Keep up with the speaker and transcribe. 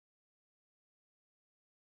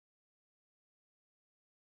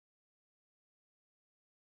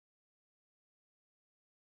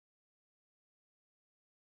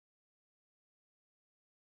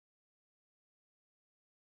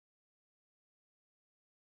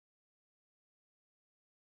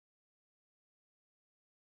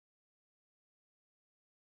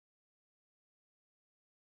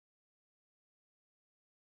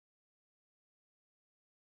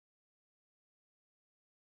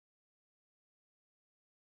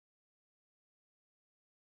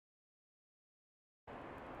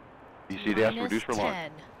CDS, reduce for launch.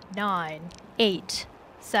 10, 9, 8,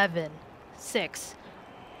 7, 6,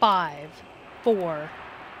 5, 4,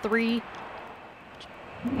 3.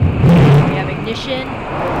 We have ignition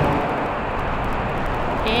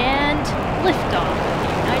and liftoff of the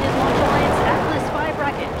United Launch Alliance Atlas-5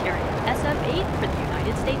 rocket carrying SF-8 for the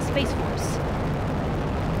United States Space Force.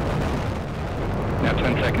 Now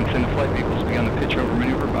 10 seconds into flight, vehicles begun the pitch over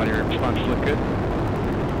maneuver, body rate response look good.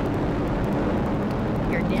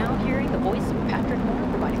 You're now hearing the voice of Patrick Moore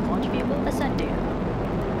providing launch vehicle ascent data.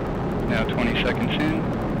 Now 20 seconds in,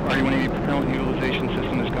 RD-180 propellant utilization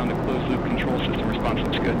system has gone to closed loop control system, response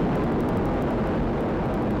looks good.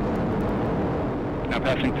 Now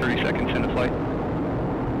passing 30 seconds into flight.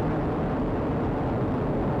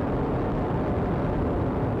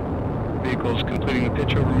 Vehicles completing the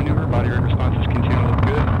pitch over maneuver, body rate responses continue to look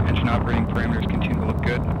good, engine operating parameters continue to look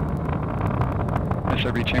good.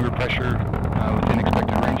 SRB chamber pressure within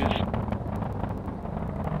expected ranges.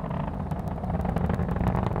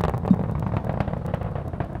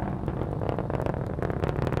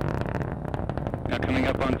 Now coming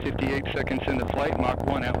up on 58 seconds into flight, Mach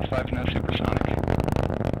 1, Atlas 5 is now supersonic.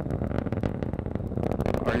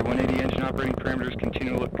 RD-180 engine operating parameters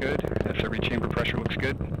continue to look good, SRB chamber pressure looks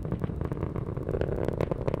good.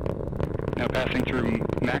 Now passing through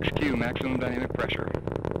max Q, maximum dynamic pressure.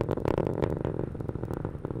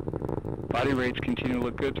 Body rates continue to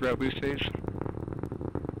look good throughout boost phase.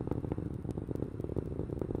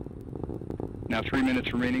 Now 3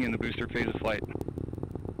 minutes remaining in the booster phase of flight.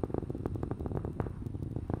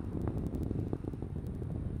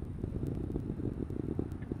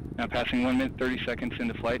 Now passing 1 minute 30 seconds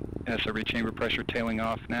into flight, SRB chamber pressure tailing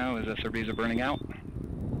off now as SRBs are burning out.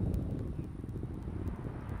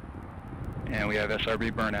 And we have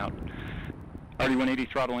SRB burnout. RD-180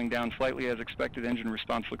 throttling down slightly as expected, engine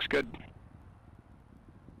response looks good.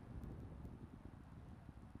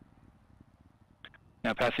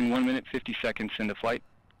 Now passing 1 minute 50 seconds into flight,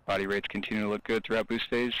 body rates continue to look good throughout boost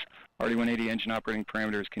phase. RD-180 engine operating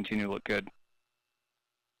parameters continue to look good.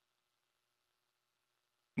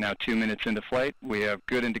 Now 2 minutes into flight, we have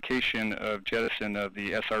good indication of jettison of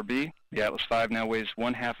the SRB. The Atlas 5 now weighs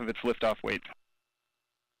 1/2 of its liftoff weight.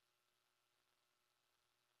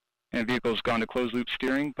 And vehicle's gone to closed loop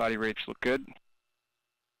steering, body rates look good.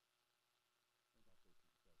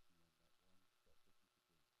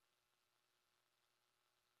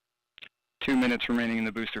 Two minutes remaining in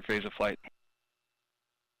the booster phase of flight.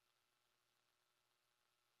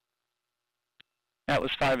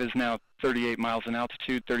 Atlas 5 is now 38 miles in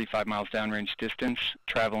altitude, 35 miles downrange distance,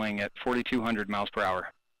 traveling at 4,200 miles per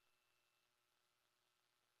hour.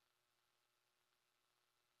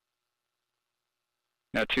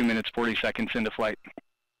 Now 2 minutes 40 seconds into flight.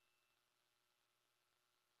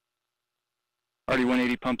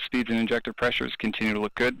 RD-180 pump speeds and injector pressures continue to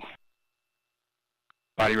look good.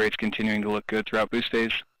 Body rates continuing to look good throughout boost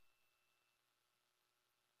phase.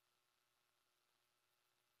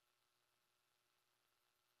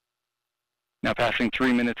 Now passing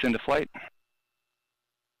 3 minutes into flight.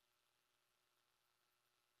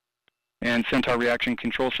 And Centaur reaction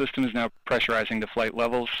control system is now pressurizing to flight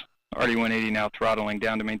levels. RD-180 now throttling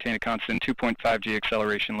down to maintain a constant 2.5 G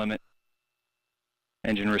acceleration limit.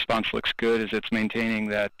 Engine response looks good as it's maintaining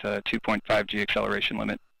that 2.5 G acceleration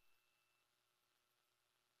limit.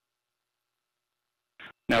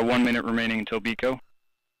 Now 1 minute remaining until BECO.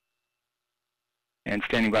 And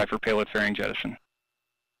standing by for payload fairing jettison.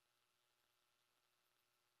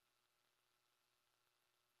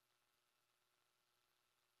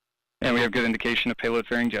 And we have good indication of payload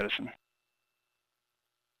fairing jettison.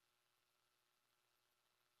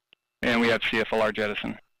 And we have CFLR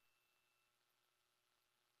jettison.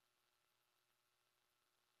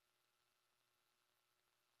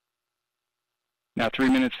 Now 3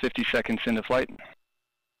 minutes 50 seconds into flight.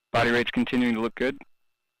 Body rates continuing to look good.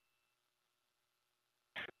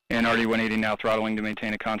 And RD-180 now throttling to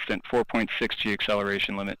maintain a constant 4.6 G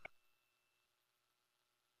acceleration limit.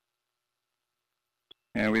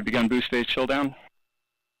 And we've begun boost phase chill down.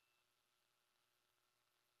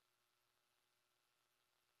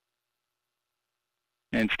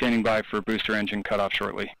 And standing by for booster engine cutoff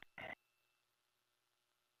shortly.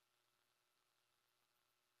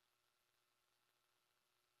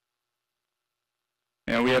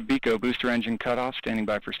 And we have BECO, booster engine cutoff, standing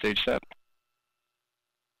by for stage SEP.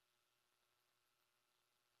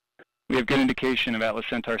 We have good indication of Atlas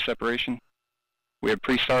Centaur separation. We have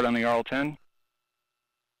pre-start on the RL-10.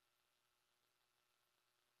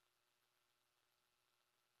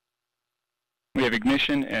 We have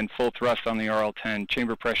ignition and full thrust on the RL-10.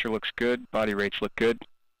 Chamber pressure looks good, body rates look good.